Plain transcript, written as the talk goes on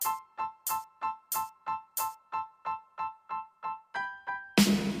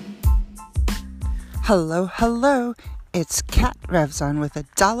Hello, hello. It's Kat Revs on with a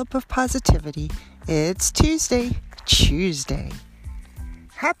dollop of positivity. It's Tuesday, ChooseDay.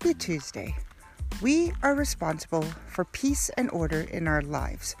 Happy Tuesday. We are responsible for peace and order in our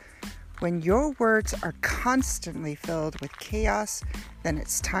lives. When your words are constantly filled with chaos, then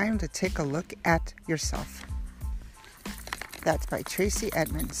it's time to take a look at yourself. That's by Tracy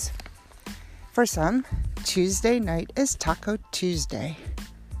Edmonds. For some, Tuesday night is Taco Tuesday.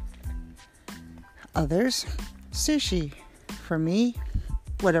 Others, sushi. For me,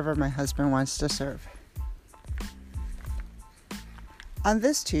 whatever my husband wants to serve. On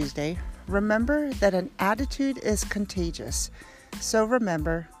this Tuesday, remember that an attitude is contagious. So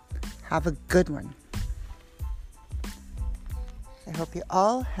remember, have a good one. I hope you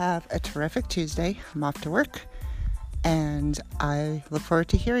all have a terrific Tuesday. I'm off to work, and I look forward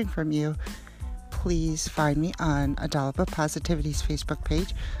to hearing from you. Please find me on A Dollop of Positivity's Facebook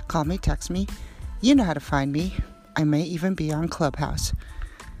page. Call me, text me. You know how to find me. I may even be on Clubhouse.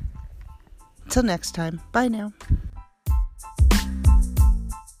 Till next time, bye now.